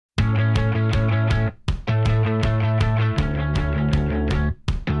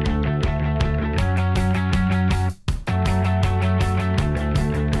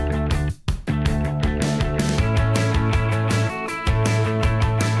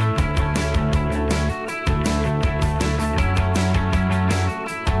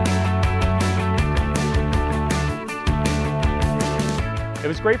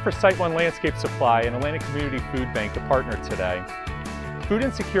great for SiteOne Landscape Supply and Atlanta Community Foodbank to partner today. Food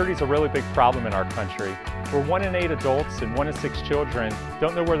insecurity is a really big problem in our country, where 1 in 8 adults and 1 in 6 children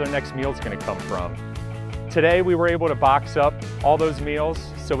don't know where their next meal is going to come from. Today we were able to box up all those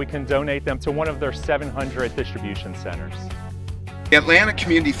meals so we can donate them to one of their 700 distribution centers. The Atlanta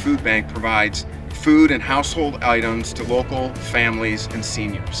Community Foodbank provides food and household items to local families and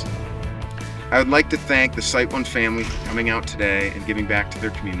seniors. I would like to thank the SiteOne family for coming out today and giving back to their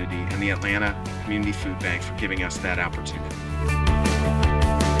community, and the Atlanta Community Foodbank for giving us that opportunity.